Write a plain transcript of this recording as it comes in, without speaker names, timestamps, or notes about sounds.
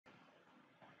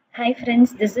Hi friends,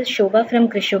 this is Shobha from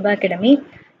Krishobha Academy.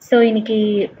 So இன்னைக்கு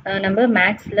நம்ம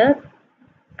மேக்ஸ்ல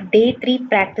day 3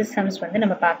 practice sums வந்து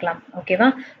நம்ம பார்க்கலாம். ஓகேவா?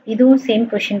 இதுவும் சேம்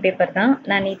கொஸ்டின் பேப்பர் தான்.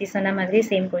 நான் நேத்தி சொன்ன மாதிரி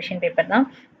சேம் கொஸ்டின் பேப்பர் தான்.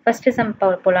 ஃபர்ஸ்ட் சம்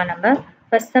போலாம் நம்ம.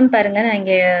 ஃபர்ஸ்ட் சம் பாருங்க, நான்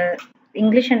இங்க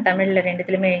இங்கிலீஷ் அண்ட் தமிழ்ல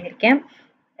ரெண்டுத்துலயுமே எழுதியிருக்கேன்.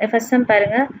 ஃபர்ஸ்ட் சம்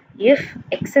பாருங்க, if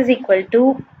x is equal to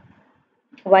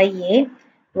ya,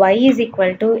 y is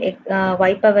equal to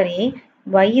y power a,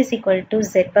 y is equal to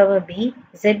z power b,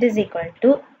 z is equal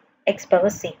to x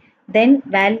power c, then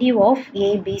value of a,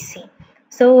 b, c.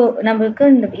 So நம்மளுக்கு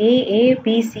இந்த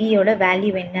ஏபிசியோட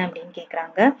value என்ன அப்படின்னு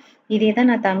கேட்குறாங்க. இதே தான்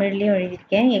நான் தமிழ்லேயும்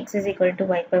எழுதியிருக்கேன். X is equal to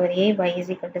Y power a, Y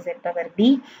is equal to Z power B,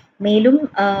 மேலும்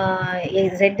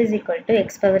jet is equal to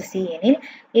X power C எனில்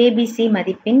ஏபிசி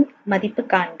மதிப்பு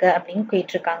காண்க அப்படின்னு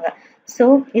கேட்டிருக்காங்க. ஸோ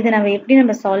இதை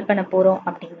நம்ம சால்வ் பண்ண போகிறோம்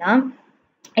அப்படின்னா,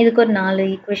 இதுக்கு ஒரு 4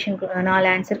 ஈக்குவேஷன் 4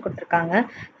 ஆன்சர் கொடுத்துருக்காங்க.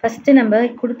 ஃபஸ்ட்டு நம்ம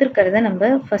கொடுத்துருக்கிறத நம்ம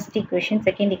first equation,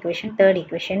 second equation, third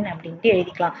equation அப்படின்ட்டு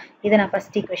எழுதிக்கலாம். இதை நான்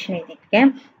ஃபர்ஸ்ட் ஈக்குவேஷன் எழுதியிருக்கேன்,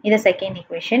 இதை செகண்ட்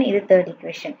ஈக்குவேஷன், இது தேர்ட்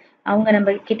ஈக்குவேஷன். அவங்க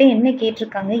நம்ம கிட்ட என்ன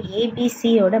கேட்டிருக்காங்க,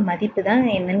 ஏபிசியோட மதிப்பு தான்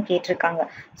என்னன்னு கேட்டிருக்காங்க.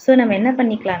 ஸோ நம்ம என்ன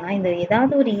பண்ணிக்கலாம்னா, இந்த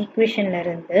ஏதாவது ஒரு ஈக்குவேஷன்ல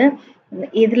இருந்து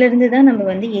இதுலேருந்து தான் நம்ம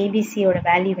வந்து ஏபிசியோட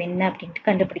வேல்யூ என்ன அப்படின்ட்டு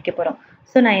கண்டுபிடிக்க போகிறோம்.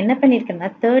 ஸோ நான் என்ன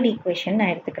பண்ணியிருக்கேன்னா, தேர்ட் ஈக்குவேஷன்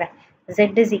நான் எடுத்துக்கிறேன். z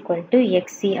is equal to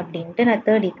xc அப்படின்ட்டு நான்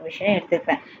தேர்ட் ஈக்குவேஷனை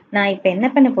எடுத்துக்கிறேன். நான் இப்போ என்ன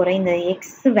பண்ண போகிறேன், இந்த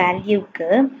எக்ஸ் வேல்யூக்கு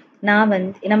நான்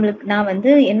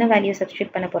வந்து என்ன வேல்யூ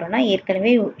சப்ஸ்டியூட் பண்ண போகிறேன்னா,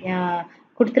 ஏற்கனவே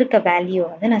கொடுத்துருக்க வேல்யூ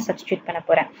வந்து நான் சப்ஸ்டியூட் பண்ண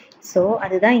போகிறேன். ஸோ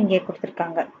அதுதான் இங்கே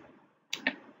கொடுத்துருக்காங்க.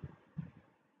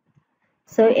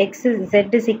 So z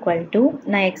is equal to,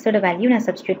 நான் எக்ஸோட வேல்யூ நான்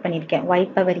சப்ஸ்டியூட் பண்ணியிருக்கேன், y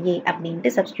பவர் a அப்படின்ட்டு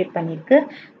சப்ஸ்டியூட் பண்ணியிருக்கு,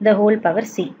 the whole power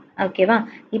c. ஓகேவா?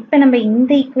 இப்போ நம்ம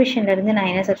இந்த ஈக்குவேஷன்ல இருந்து நான்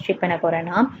என்ன சப்ஸ்டியூட் பண்ண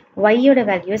போறேன்னா, y-யோட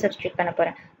வேல்யூவை சப்ஸ்டியூட் பண்ண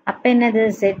போறேன். அப்போ என்னது,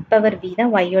 z பவர் b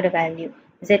தான் y-யோட value,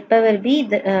 z power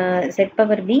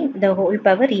b the whole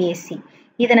power ac.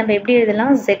 இதை நம்ம எப்படி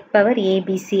எழுதலாம், z பவர்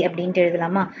abc அப்படின்ட்டு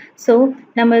எழுதலாமா? ஸோ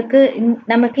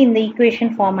நமக்கு இந்த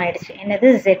ஈக்குவேஷன் ஃபார்ம் ஆயிடுச்சு. என்னது,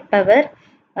 z power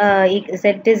z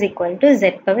is equal to z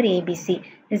power abc.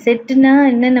 zனா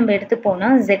என்ன நம்ம எடுத்து போனா,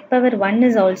 z power 1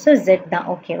 is also z தான்.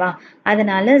 ஓகேவா?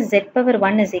 அதனால z power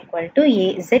 1 is equal to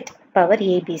z power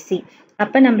abc.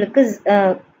 அப்ப நம்மளுக்கு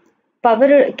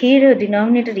பவர் கீழே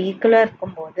டினாமினேட்டர் ஈக்குவலா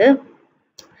இருக்கும்போது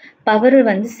பவரை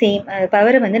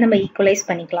வந்து நம்ம ஈக்குவலைஸ்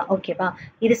பண்ணிக்கலாம். ஓகேவா?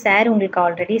 இது சார் உங்களுக்கு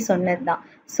ஆல்ரெடி சொன்னது தான்.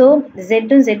 ஸோ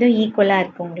ஜெட்டும் ஈக்குவலாக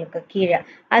இருக்குது உங்களுக்கு கீழே,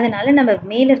 அதனால நம்ம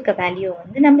மேலே இருக்க வேல்யூ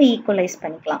வந்து நம்ம ஈக்குவலைஸ்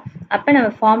பண்ணிக்கலாம். அப்போ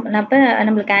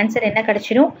நம்மளுக்கு ஆன்சர் என்ன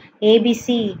கிடைச்சிடும்,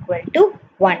 ஏபிசி ஈக்குவல் டு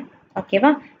 1.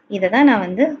 ஓகேவா? இதை தான்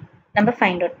நம்ம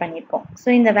ஃபைண்ட் அவுட் பண்ணியிருக்கோம். ஸோ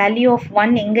இந்த வேல்யூ ஆஃப்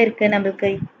 1 எங்கே இருக்குது, நம்மளுக்கு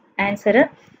ஆன்சரு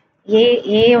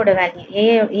ஏயோட வேல்யூ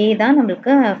ஏ தான்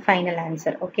நம்மளுக்கு ஃபைனல்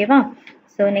ஆன்சர். ஓகேவா?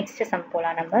 ஸோ நெக்ஸ்ட் சம்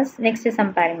போகலாம் நம்ம. நெக்ஸ்ட்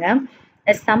சம் பாருங்க,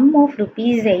 a sum of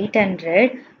rupees 800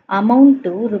 amount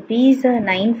to rupees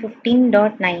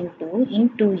 915.92 in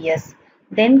 2 years.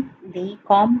 Then the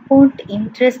compound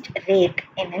interest rate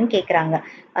என்னன்னு கேட்குறாங்க.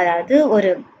 அதாவது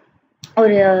ஒரு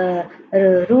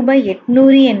ரூபாய்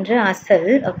 800 என்ற அசல்,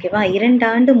 ஓகேவா, 2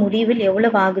 ஆண்டு முடிவில்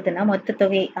எவ்வளவு ஆகுதுன்னா, மொத்த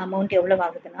தொகை அமௌண்ட் எவ்வளவு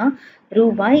ஆகுதுன்னா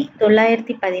ரூபாய்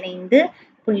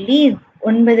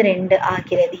 915.92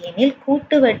 ஆகிறது எனில்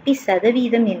கூட்டு வட்டி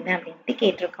சதவீதம் என்ன அப்படின்ட்டு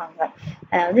கேட்டிருக்காங்க.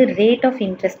 அதாவது ரேட் ஆஃப்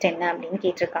இன்ட்ரெஸ்ட் என்ன அப்படின்னு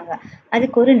கேட்டிருக்காங்க.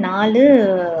 அதுக்கு ஒரு 4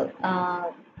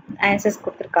 ஆன்சர்ஸ்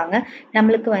கொடுத்துருக்காங்க.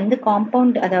 நம்மளுக்கு வந்து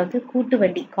காம்பவுண்ட், அதாவது கூட்டு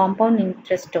வட்டி காம்பவுண்ட்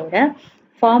இன்ட்ரெஸ்டோட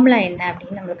ஃபார்முலா என்ன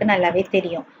அப்படின்னு நம்மளுக்கு நல்லாவே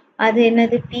தெரியும். அது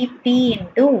என்னது, BP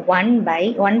into 1 +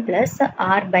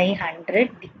 r/100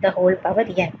 the whole power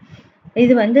n.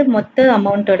 இது வந்து மொத்த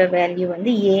அமௌண்ட்டோட வேல்யூ வந்து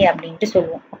ஏ அப்படின்ட்டு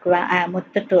சொல்லுவோம். ஓகேவா?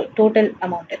 மொத்த டோட்டல்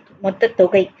அமௌண்ட், மொத்த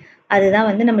தொகை, அதுதான்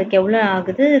வந்து நம்மளுக்கு எவ்வளோ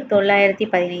ஆகுது,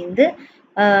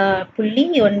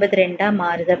 915.92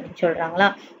 மாறுது அப்படின்னு சொல்கிறாங்களா.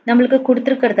 நம்மளுக்கு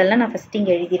கொடுத்துருக்கிறதெல்லாம் நான் ஃபஸ்ட்டு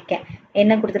இங்கே எழுதியிருக்கேன்.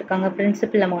 என்ன கொடுத்துருக்காங்க,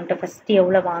 பிரின்சிபல் அமௌண்ட்டை ஃபஸ்ட்டு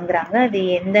எவ்வளோ வாங்குறாங்க, அது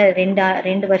எந்த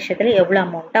 2 வருஷத்தில் எவ்வளோ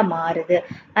அமௌண்ட்டாக மாறுது,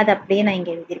 அது அப்படியே நான்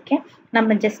இங்கே எழுதியிருக்கேன்.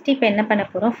 நம்ம ஜஸ்ட் இப்போ என்ன பண்ண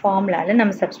போகிறோம், ஃபார்முலாவில்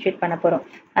நம்ம சப்ஸ்டியூட் பண்ண போகிறோம்.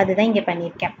 அதுதான் இங்கே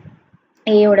பண்ணியிருக்கேன்.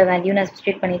 ஏயோட வேல்யூ நான்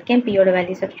சப்ஸ்டியூட் பண்ணியிருக்கேன், பியோட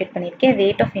வேல்யூ சப்ஸ்டியூட் பண்ணியிருக்கேன்,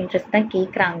 ரேட் ஆஃப் இன்ட்ரெஸ்ட் தான்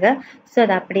கேட்குறாங்க. ஸோ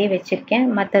அதை அப்படியே வச்சுருக்கேன்,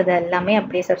 மற்றது எல்லாமே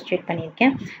அப்படியே சப்ஸ்டியூட்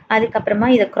பண்ணியிருக்கேன். அதுக்கப்புறமா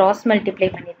இதை கிராஸ் மல்டிப்ளை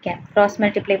பண்ணியிருக்கேன். கிராஸ்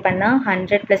மல்டிப்ளை பண்ணால்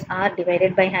 100 + r /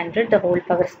 100 the whole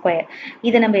power square.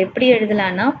 இதை நம்ம எப்படி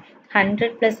எழுதலாம்னா,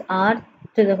 100 + r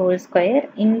to the whole square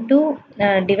into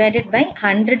divided by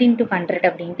 100 × 100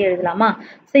 அப்படின்ட்டு எழுதலாமா.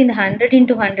 ஸோ இந்த 100 ×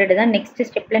 100 தான் நெக்ஸ்ட்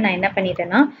ஸ்டெப்பில் நான் என்ன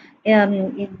பண்ணிட்டேன்னா,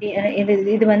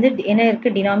 இது வந்து என்ன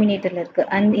இருக்குது, டினாமினேட்டரில்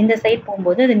இருக்குது, இந்த சைட்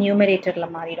போகும்போது அது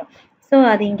நியூமரேட்டரில் மாறிடும். ஸோ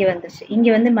அது இங்கே வந்துருச்சு,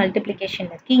 இங்கே வந்து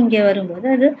மல்டிப்ளிகேஷனில் இருக்குது, இங்கே வரும்போது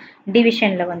அது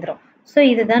டிவிஷனில் வந்துடும். ஸோ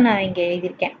இதுதான் நான் இங்கே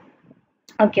எழுதியிருக்கேன்.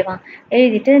 ஓகேவா?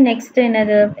 எழுதிட்டு நெக்ஸ்ட்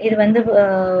என்னது, இது வந்து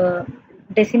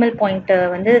டெசிமல் பாயிண்ட்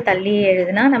வந்து தள்ளி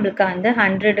எழுதுனா நம்மளுக்கு அந்த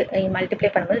 100 மல்டிப்ளை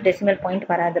பண்ணும்போது டெசிமல் பாயிண்ட்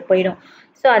வராது, போயிடும்.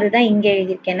 ஸோ அதுதான் இங்கே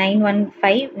எழுதியிருக்கேன்.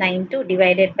 91592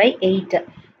 டிவைடட் பை 8.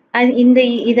 அது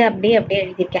இதை அப்படியே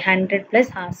எழுதியிருக்கேன். 100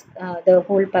 plus the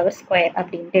whole power square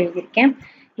அப்படின்ட்டு எழுதியிருக்கேன்.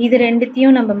 இது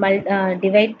ரெண்டுத்தையும் நம்ம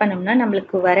டிவைட் பண்ணோம்னா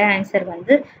நம்மளுக்கு வர ஆன்சர்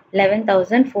வந்து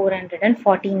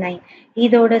 11,449.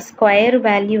 இதோட ஸ்கொயர்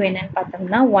வேல்யூ என்னன்னு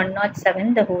பார்த்தோம்னா 107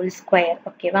 த ஹோல் ஸ்கொயர்.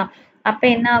 ஓகேவா? அப்போ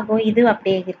என்ன ஆகும்? இது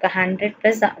அப்படியே இருக்கு 100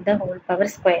 plus the whole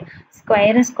power square.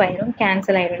 ஸ்கொயரும்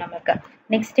cancel ஆயிடும் நமக்கு.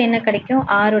 நெக்ஸ்ட் என்ன கிடைக்கும்?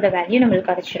 ஆரோட வேல்யூ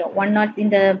நம்மளுக்கு கிடைச்சிடும். 100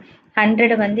 இந்த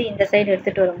 100 வந்து இந்த சைடு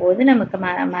எடுத்துட்டு வரும்போது நமக்கு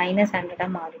 -100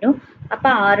 மாறிடும். அப்போ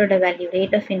ஆரோட வேல்யூ,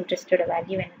 ரேட் ஆஃப் இன்ட்ரெஸ்டோட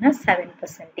வேல்யூ என்னன்னா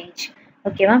 7%.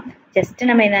 ஓகேவா? ஜஸ்ட்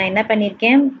நான் என்ன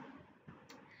பண்ணியிருக்கேன்,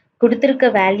 கொடுத்துருக்க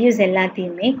வேல்யூஸ்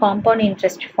எல்லாத்தையுமே காம்பவுண்ட்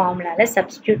இன்ட்ரெஸ்ட் ஃபார்முலால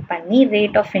சப்ஸ்டியூட் பண்ணி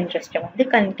ரேட் ஆஃப் இன்ட்ரெஸ்ட்டை வந்து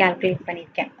கால்குலேட்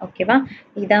பண்ணியிருக்கேன். ஓகேவா?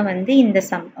 இதான் வந்து இந்த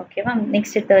சம். ஓகேவா?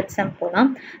 நெக்ஸ்ட் தேர்ட் சம் போகலாம்.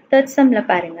 தேர்ட் சம்ல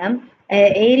பாருங்க,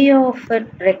 area of a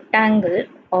rectangle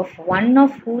of one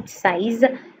of whose size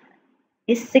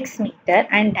is 6 meter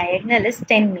and diagonal is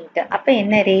 10 meter. அப்போ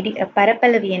என்ன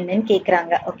பரப்பளவு என்னன்னு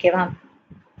கேட்குறாங்க. ஓகேவா?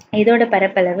 இதோட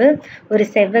பரப்பளவு, ஒரு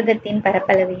செவ்வகத்தின்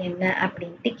பரப்பளவு என்ன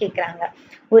அப்படின்ட்டு கேட்குறாங்க.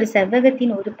 ஒரு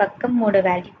செவ்வகத்தின் ஒரு பக்கமோட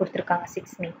வேல்யூ கொடுத்துருக்காங்க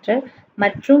 6 மீட்டர்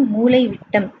மற்றும் மூலை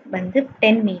விட்டம் வந்து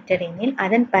 10 மீட்டர் எனில்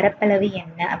அதன் பரப்பளவு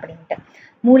என்ன அப்படின்ட்டு.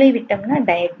 மூலை விட்டம்னா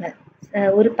டயக்னல்,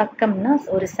 ஒரு பக்கம்னா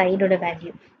ஒரு சைடோட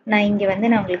வேல்யூ. நான் இங்கே வந்து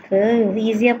நான் உங்களுக்கு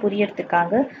ஈஸியாக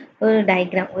புரியறதுக்காக ஒரு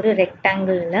டயக்ராம், ஒரு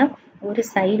ரெக்டாங்கிளில் ஒரு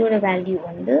சைடோட வேல்யூ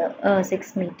வந்து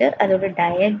 6 மீட்டர், அதோட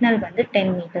டயக்னல் வந்து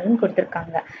 10 மீட்டர்னு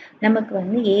கொடுத்துருக்காங்க. நமக்கு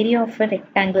வந்து ஏரியா ஆஃப் அ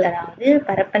ரெக்டாங்கிள், அதாவது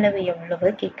பரப்பளவு எவ்வளவு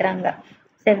கேட்குறாங்க.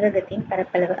 செவ்வகத்தின்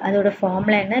பரப்பளவு, அதோட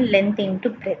ஃபார்முலா என்ன? Length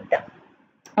into breadth.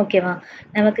 ஓகேவா?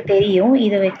 நமக்கு தெரியும்.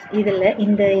 இதில்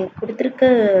இந்த கொடுத்துருக்க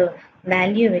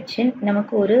வேல்யூ வச்சு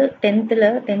நமக்கு ஒரு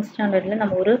 10th ஸ்டாண்டர்டில்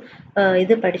நம்ம ஒரு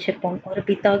இது படிச்சிருப்போம், ஒரு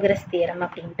பித்தாகரஸ் தியரம்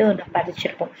அப்படின்ட்டு ஒன்று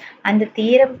படிச்சிருப்போம். அந்த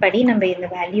தியரம் படி நம்ம இந்த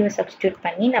வேல்யூவை சப்ஸ்டியூட்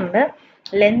பண்ணி நம்ம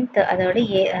லென்த், அதோட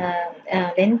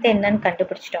லென்த் என்னன்னு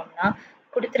கண்டுபிடிச்சிட்டோம்னா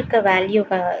கொடுத்துருக்க வேல்யூ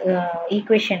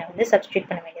ஈக்குவேஷனை வந்து சப்ஸ்டியூட்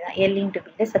பண்ண வேண்டியதான். L into B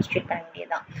சப்ஸ்டியூட் பண்ண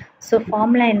வேண்டியதான். ஸோ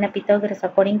ஃபார்முலா என்ன? Pythagoras,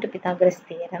 according to Pythagoras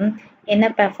theorem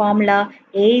என்ன formula?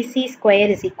 AC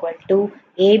square is equal to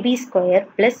AB square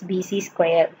plus BC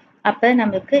square. அப்போ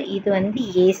நமக்கு இது வந்து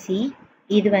AC,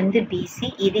 இது வந்து BC,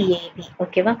 இது AB.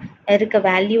 ஓகேவா? இருக்க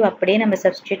வேல்யூ அப்படியே நம்ம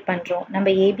சப்ஸ்டியூட் பண்ணுறோம். நம்ம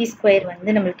AB ஸ்கொயர் வந்து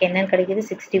நம்மளுக்கு என்னன்னு கிடைக்கிது?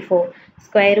 64.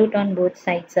 Square root on both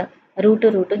sides,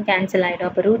 ரூட்டும் cancel ஆகிடும்.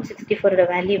 அப்போ ரூட் 64ஓட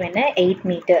வேல்யூ என்ன? 8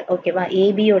 மீட்டர். ஓகேவா?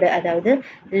 ஏபியோட அதாவது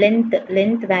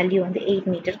லென்த் வேல்யூ வந்து 8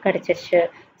 மீட்டர் கிடச்சிருச்சு.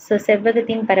 ஸோ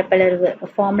செவ்வகத்தின் பரப்பளவு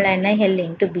ஃபார்முலா என்ன? L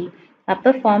into B. அப்போ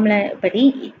ஃபார்முலா படி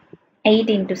 8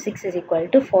 into 6 is equal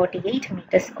to 48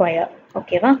 meter square.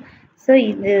 ஓகேவா? ஸோ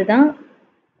இதுதான்,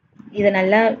 இதை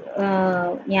நல்லா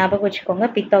ஞாபகம் வச்சுக்கோங்க.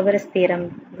 பித்தாகரஸ் தியரம்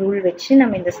ரூல் வச்சு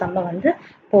நம்ம இந்த சம்மை வந்து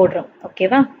போடுறோம்.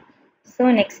 ஓகேவா? ஸோ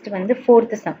நெக்ஸ்ட் வந்து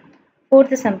ஃபோர்த்து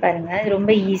சம் பாருங்க, ரொம்ப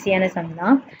ஈஸியான சம்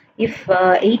தான். If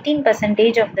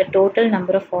 18% of the total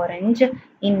number of orange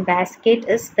in basket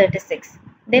is 36,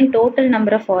 then total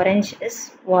number of orange is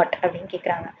what அப்படின்னு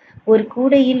கேட்குறாங்க. ஒரு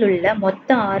கூடையில் உள்ள மொத்த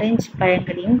ஆரஞ்சு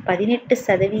பழங்களின்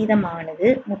 18%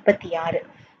 36.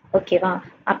 ஓகேவா?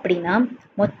 அப்படின்னா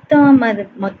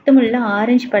மொத்தமுள்ள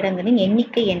ஆரஞ்சு பழங்களின்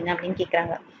எண்ணிக்கை என்ன அப்படின்னு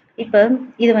கேட்குறாங்க. இப்போ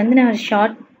இது வந்து நான்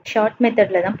ஷார்ட்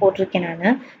மெத்தடில் தான் போட்டிருக்கேன்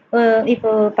நான். இப்போ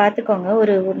பார்த்துக்கோங்க,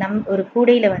 ஒரு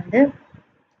கூடையில் வந்து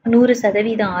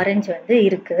 100% ஆரஞ்சு வந்து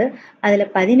இருக்குது. அதில்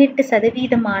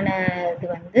 18%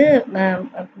 வந்து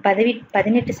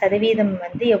 18%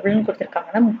 வந்து எவ்வளோன்னு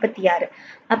கொடுத்துருக்காங்கன்னா 36.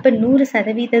 அப்போ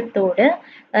 100%ஓட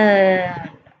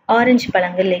ஆரஞ்சு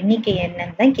பழங்கள் எண்ணிக்கை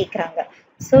என்னன்னு தான் கேட்குறாங்க.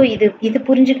 ஸோ இது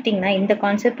புரிஞ்சுக்கிட்டிங்கன்னா, இந்த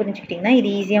கான்செப்ட் புரிஞ்சுக்கிட்டிங்கன்னா இது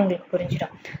ஈஸியாக உங்களுக்கு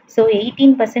புரிஞ்சிடும். ஸோ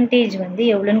 18% வந்து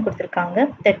எவ்வளோன்னு கொடுத்துருக்காங்க?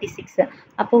 36.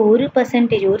 அப்போ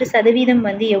 1%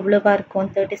 வந்து எவ்வளோவா இருக்கும்?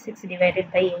 36 டிவைடட்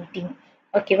பை 18.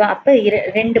 ஓகேவா? அப்போ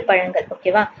 2 பழங்கள்.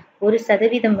 ஓகேவா?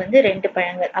 1% வந்து 2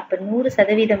 பழங்கள். அப்போ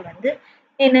 100% வந்து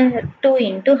என்ன? 2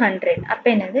 into 100. அப்போ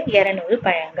என்னது? 200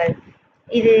 பழங்கள்.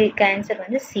 இதுக்கு ஆன்சர்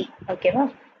வந்து C. ஓகேவா?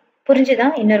 புரிஞ்சுதா?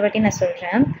 இன்னொரு வாட்டி நான்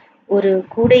சொல்கிறேன். ஒரு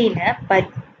கூடையில்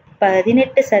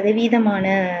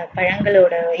 18%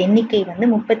 பழங்களோட எண்ணிக்கை வந்து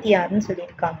 36ன்னு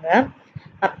சொல்லியிருக்காங்க.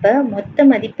 அப்போ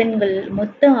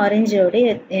மொத்த ஆரஞ்சோட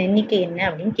எண்ணிக்கை என்ன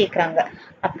அப்படின்னு கேட்குறாங்க.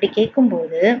 அப்படி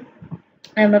கேட்கும்போது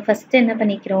நம்ம ஃபர்ஸ்ட் என்ன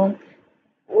பண்ணிக்கிறோம்?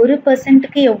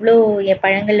 1%க்கு எவ்வளோ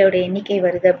பழங்களோட எண்ணிக்கை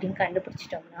வருது அப்படின்னு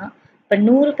கண்டுபிடிச்சிட்டோம்னா, இப்போ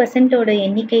 100%ஓட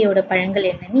எண்ணிக்கையோட பழங்கள்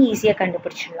என்னன்னு ஈஸியாக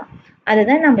கண்டுபிடிச்சிடலாம்.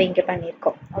 அதுதான் நம்ம இங்கே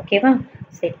பண்ணியிருக்கோம். ஓகேவா?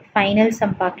 சரி, ஃபைனல்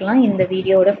சம் பார்க்கலாம். இந்த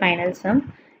வீடியோட ஃபைனல் சம்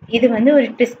இது வந்து ஒரு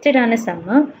ட்விஸ்டடான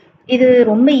சம்மு. இது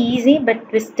ரொம்ப ஈஸி பட்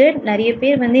ட்விஸ்டட். நிறைய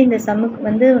பேர் வந்து இந்த சம்முக்கு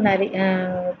வந்து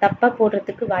தப்பா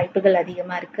போடுறதுக்கு வாய்ப்புகள்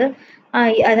அதிகமா இருக்கு.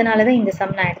 அதனால தான் இந்த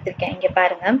சம் நான் எடுத்திருக்கேன். இங்க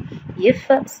பாருங்க. If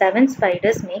 7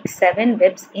 spiders make 7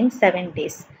 webs in 7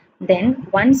 days, then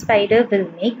 1 spider will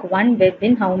make 1 web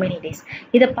in how many days?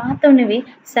 இதை பார்த்தோன்னே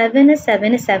 7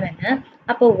 7 7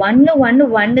 அப்போ 1 1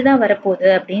 1 தான் வரப்போகுது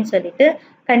அப்படின்னு சொல்லிட்டு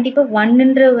கண்டிப்பா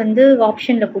 1ன்ற வந்து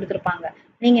ஆப்ஷன்ல கொடுத்துருப்பாங்க.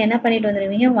 நீங்க என்ன பண்ணிட்டு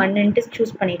வந்துடுவீங்க, 1ன்ட்டு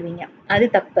சூஸ் பண்ணிடுவீங்க. அது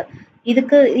தப்பு.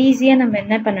 இதுக்கு ஈஸியா நம்ம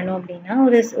என்ன பண்ணணும் அப்படின்னா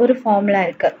ஒரு ஃபார்முலா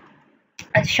இருக்கு.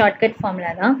 அது ஷார்ட்கட்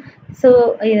ஃபார்முலா தான். ஸோ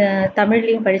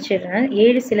தமிழ்லையும் படிச்சிடுறேன்.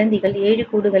 7 சிலந்திகள் 7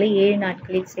 கூடுகளை 7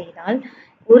 நாட்களில் செய்தால்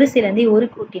ஒரு சிலந்தி ஒரு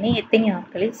கூட்டினை எத்தனை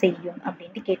நாட்களில் செய்யும்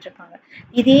அப்படின்ட்டு கேட்டிருக்காங்க.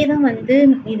 இதே தான் வந்து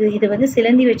இது வந்து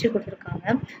சிலந்தி வச்சு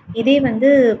கொடுத்துருக்காங்க. இதே வந்து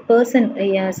பர்சன்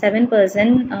 7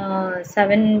 பர்சன்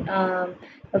 7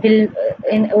 வில்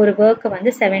ஒரு ஒர்க்கை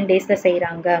வந்து 7 டேஸ்ல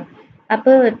செய்கிறாங்க.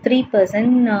 அப்போ 3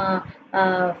 பர்சன்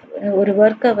ஒரு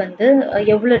ஒர்க்கை வந்து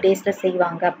எவ்வளோ டேஸில்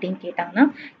செய்வாங்க அப்படின்னு கேட்டாங்கன்னா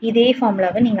இதே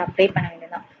ஃபார்முலாவை நீங்கள் அப்ளை பண்ண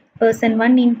வேண்டியதான். person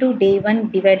 1 into day 1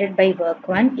 divided by work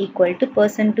 1 equal to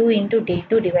person 2 into day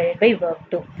 2 divided by work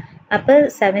 2. அப்போ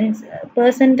 7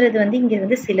 பர்சன்றது வந்து இங்கே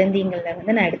வந்து சிலந்திங்களில்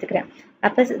வந்து நான் எடுத்துக்கிறேன்.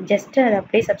 அப்போ ஜஸ்ட் அதை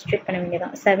அப்படியே சப்ஸ்டியூட் பண்ண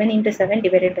வேண்டியதான். 7 into 7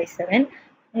 divided by 7.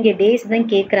 இங்கே டேஸ் தான்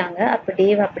கேட்குறாங்க. அப்போ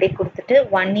டேவை அப்படியே கொடுத்துட்டு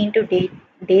 1 into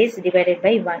days divided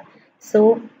by 1. So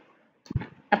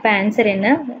அப்போ ஆன்சர் என்ன,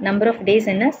 நம்பர் ஆஃப் டேஸ்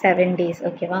என்ன, 7 days.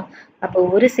 ஓகேவா? அப்போ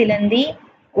ஒரு சிலந்தி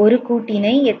ஒரு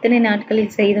கூட்டினை எத்தனை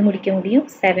நாட்களில் செய்து முடிக்க முடியும்,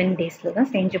 7 daysல தான்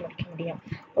செஞ்சு முடிக்க முடியும்.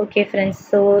 ஓகே ஃப்ரெண்ட்ஸ்,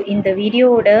 ஸோ இந்த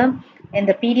வீடியோவோட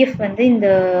இந்த பிடிஎஃப் வந்து இந்த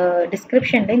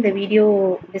டிஸ்கிரிப்ஷனில் இந்த வீடியோ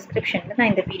டிஸ்கிரிப்ஷனில்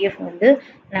நான் இந்த பிடிஎஃப் வந்து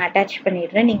நான் அட்டாச்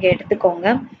பண்ணிடுறேன். நீங்கள்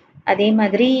எடுத்துக்கோங்க. அதே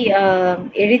மாதிரி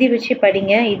எழுதி வச்சு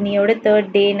படிங்க. இன்னையோட 3rd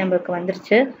day நமக்கு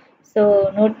வந்துருச்சு. ஸோ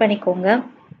நோட் பண்ணிக்கோங்க.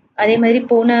 அதே மாதிரி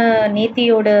போன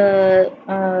நேத்தியோட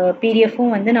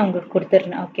பிடிஎஃப்பும் வந்து நான் உங்களுக்கு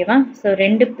கொடுத்துட்றேன். ஓகேவா? ஸோ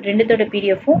ரெண்டுத்தோட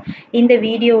பிடிஎஃப்பும் இந்த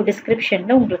வீடியோ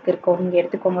டிஸ்கிரிப்ஷனில் உங்களுக்கு இருக்கும். நீங்கள்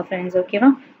எடுத்துக்கோங்க ஃப்ரெண்ட்ஸ். ஓகேவா?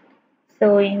 ஸோ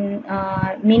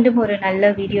மீண்டும் ஒரு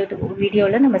நல்ல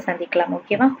வீடியோவில் நம்ம சந்திக்கலாம்.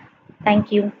 ஓகேவா?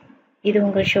 தேங்க்யூ. இது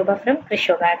உங்கள் ஷோபா ஃப்ரம்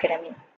கிருஷோபா அகாடமி.